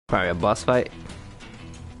Probably a boss fight.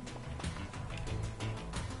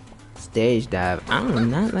 Stage dive. I do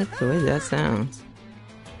not like the way that sounds.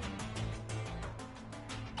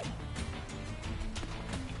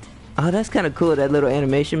 Oh, that's kind of cool, that little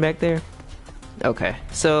animation back there. Okay,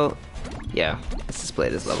 so, yeah, let's just play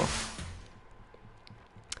this level.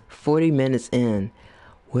 40 minutes in.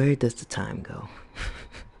 Where does the time go?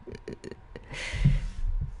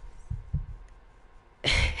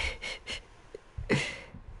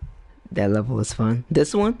 That level was fun.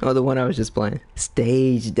 This one or the one I was just playing?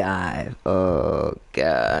 Stage dive. Oh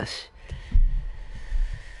gosh.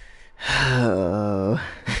 Oh.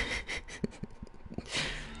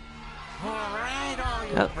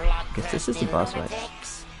 Oh, guess this is the boss fight.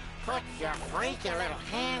 Put your freaky little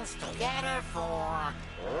hands together for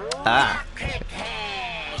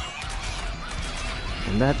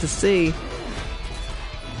I'm about to see.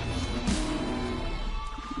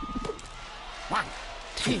 1,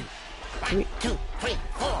 2, 1, 2, 3,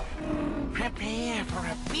 4. Prepare for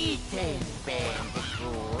a beating,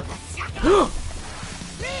 Bandicoot.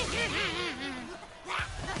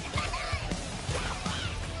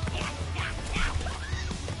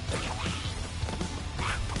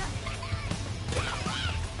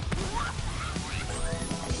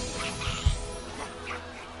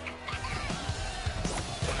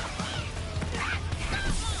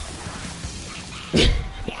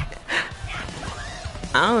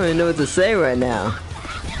 I don't even know what to say right now.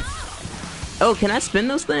 Oh, can I spin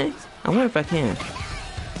those things? I wonder if I can.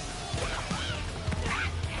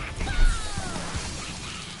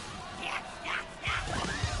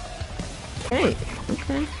 Hey,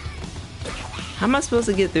 okay. How am I supposed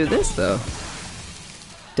to get through this though?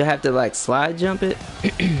 Do I have to like slide jump it?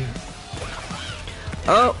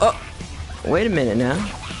 Oh, wait a minute now.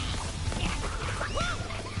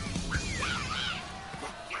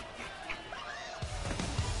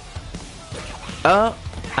 Oh,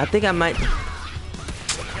 I think I might.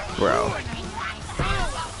 Bro.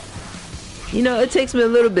 You know, it takes me a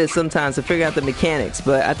little bit sometimes to figure out the mechanics,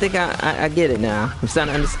 but I think I get it now. I'm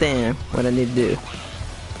starting to understand what I need to do.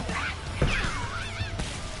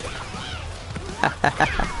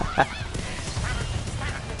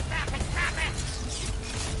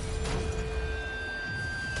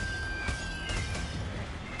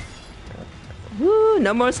 Woo,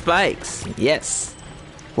 no more spikes. Yes.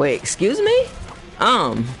 Wait, excuse me?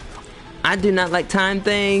 I do not like time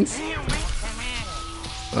things.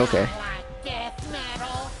 Okay.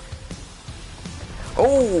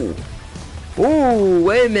 Oh! Oh,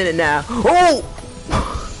 wait a minute now. Oh!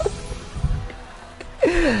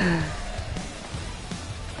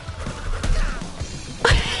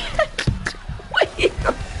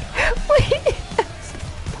 Wait.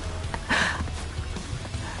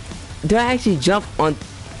 Do I actually jump on?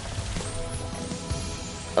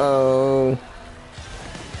 Oh.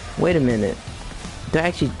 Wait a minute. Do I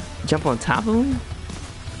actually jump on top of him?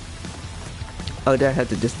 Oh, do I have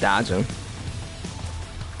to just dodge him?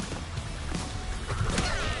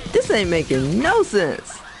 This ain't making no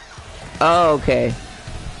sense. Oh, okay. I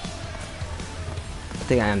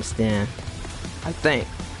think I understand. I think.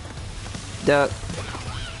 Duck.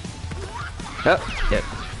 Oh, yep.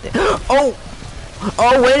 Oh!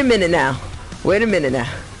 Oh, wait a minute now. Wait a minute now.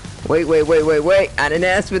 Wait. I didn't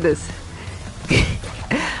ask for this.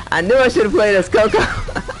 I knew I should have played as Coco.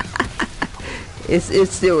 It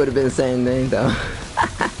still would have been the same thing though.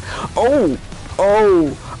 Oh,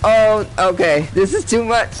 okay. This is too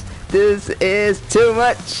much. This is too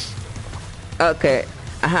much. Okay.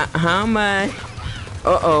 How am I?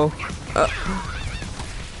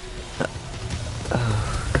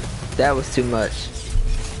 That was too much.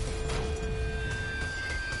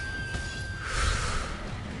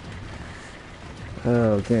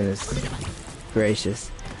 Oh goodness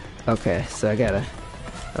gracious. Okay, so I gotta.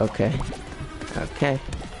 Okay.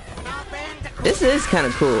 This is kind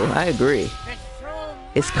of cool. I agree.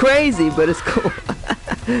 It's crazy, but it's cool.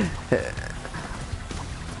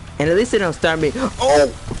 And at least they don't start me.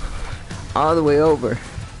 Oh, all the way over.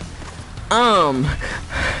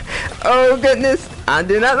 Oh goodness, I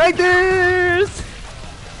do not like this.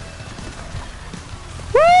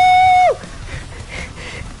 Woo!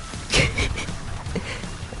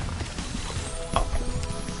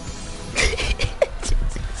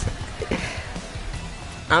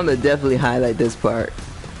 I'm gonna definitely highlight this part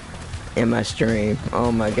in my stream.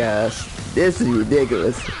 Oh my gosh, this is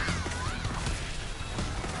ridiculous.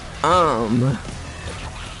 Oh,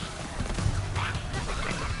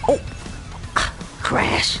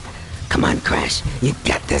 Crash, come on, Crash, you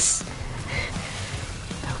got this.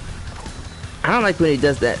 I don't like when he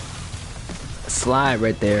does that slide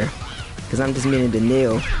right there. because I'm just meaning to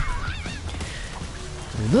kneel.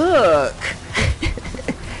 Look!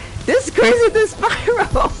 This is crazy, this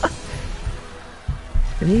spiral!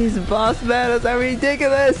 These boss battles are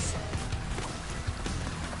ridiculous!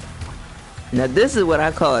 Now this is what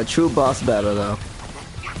I call a true boss battle though.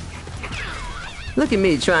 Look at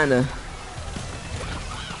me trying to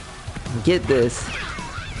get this.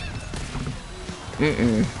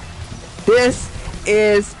 This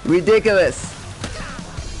is ridiculous.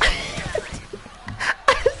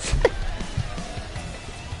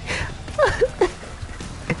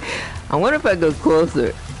 I wonder if I go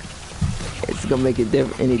closer, it's gonna make it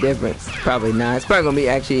any difference. Probably not. It's probably gonna be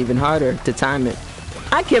actually even harder to time it.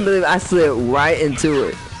 I can't believe I slid right into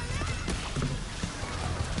it.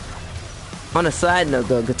 On a side note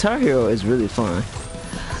though, Guitar Hero is really fun.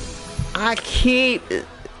 I keep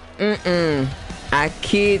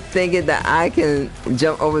thinking that I can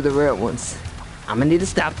jump over the red ones. I'm gonna need to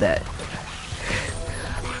stop that.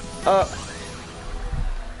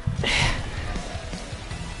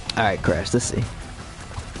 Alright, Crash, let's see.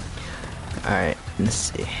 Alright, let's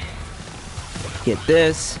see. Get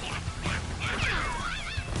this.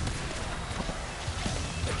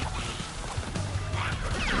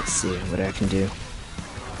 Let's see what I can do.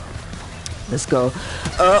 Let's go.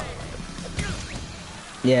 Oh!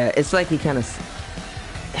 Yeah, it's like he kind of...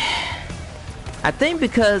 I think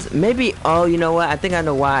because maybe... Oh, you know what? I think I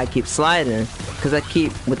know why I keep sliding. Because I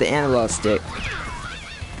keep with the analog stick.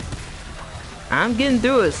 I'm getting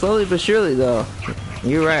through it slowly but surely though.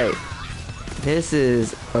 You're right. This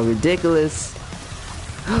is a ridiculous...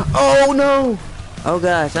 Oh no! Oh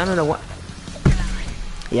gosh, I don't know what...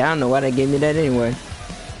 Yeah, I don't know why they gave me that anyway.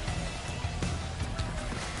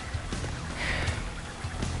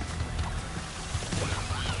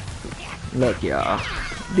 Look y'all.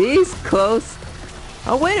 These close...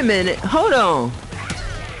 Oh wait a minute, hold on!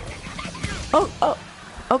 Oh,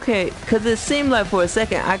 okay, cause it seemed like for a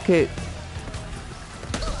second I could...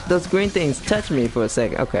 Those green things touched me for a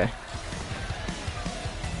second. Okay.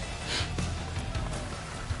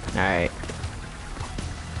 Alright.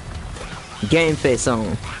 Game face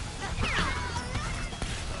on.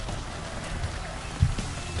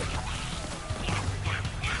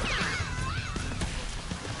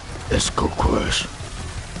 Let's go, Crash.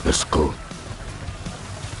 Let's go.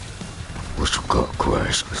 What you got,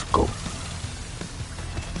 Crash? Let's go.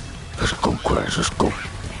 Let's go, Crash. Let's go.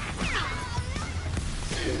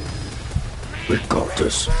 We got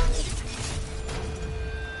this.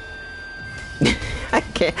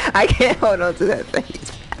 I can't hold on to that thing.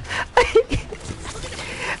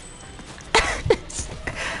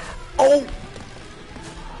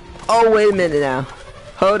 Oh, wait a minute now.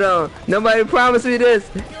 Hold on. Nobody promised me this.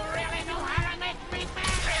 You really know how to make me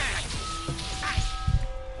mad.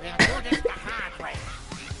 We'll do this the hard way.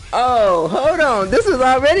 Oh, hold on. This was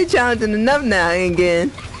already challenging enough now again.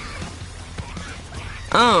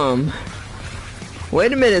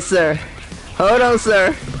 Wait a minute, sir. Hold on,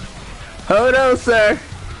 sir. Hold on, sir.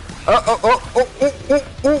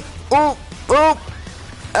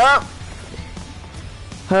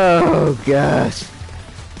 Oh, gosh.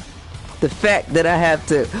 The fact that I have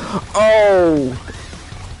to...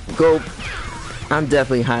 Go... I'm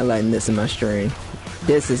definitely highlighting this in my stream.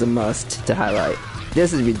 This is a must to highlight.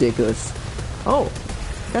 This is ridiculous. Oh,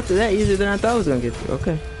 got to that easier than I thought I was going to get to.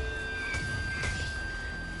 Okay.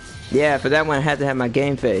 Yeah, for that one I had to have my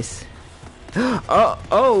game face. Oh,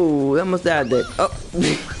 I almost died there. Oh.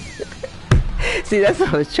 See, that's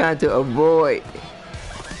what I was trying to avoid.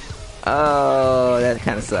 Oh, that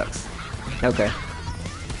kind of sucks. Okay.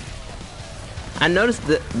 I noticed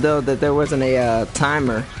though that there wasn't a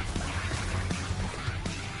timer.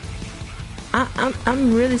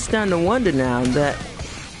 I'm really starting to wonder now that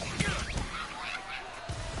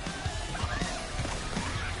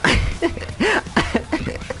I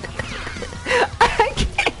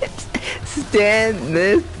can't stand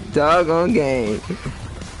this doggone game.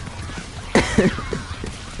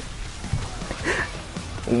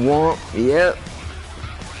 Yep.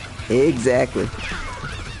 Exactly.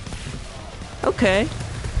 Okay.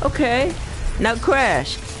 Now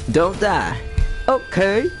Crash, don't die.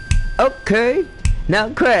 Okay. Now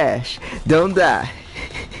Crash, don't die.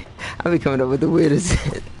 I'll be coming up with the weirdest.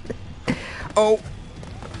 Oh,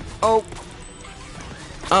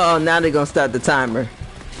 now they're gonna start the timer.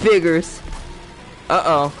 Figures.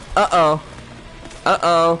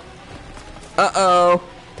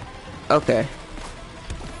 Okay.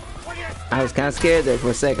 I was kind of scared there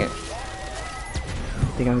for a second. I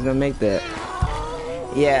think I was gonna make that.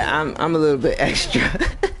 Yeah, I'm a little bit extra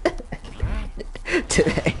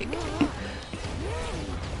today.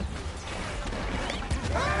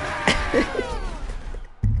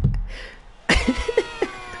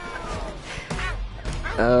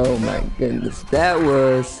 Oh my goodness, that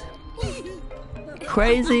was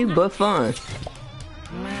crazy but fun.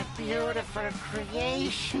 My beautiful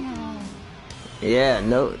creation. Yeah,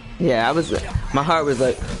 no, yeah, my heart was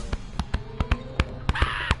like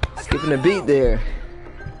skipping a beat there.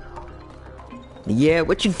 Yeah,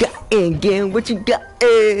 what you got, again? What you got,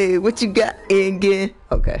 what you got, again?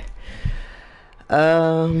 Okay.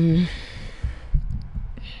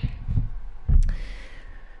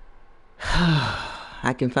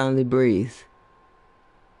 I can finally breathe.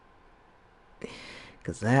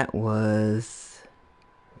 Cause that was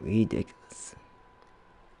ridiculous.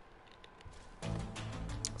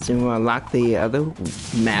 So we wanna unlock the other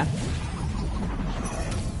map.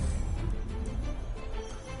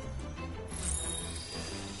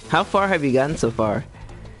 How far have you gotten so far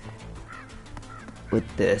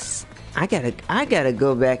with this? I gotta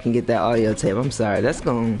go back and get that audio tape. I'm sorry, that's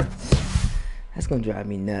gonna drive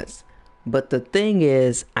me nuts. But the thing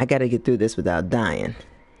is, I gotta get through this without dying.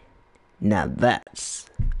 Now that's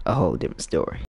a whole different story.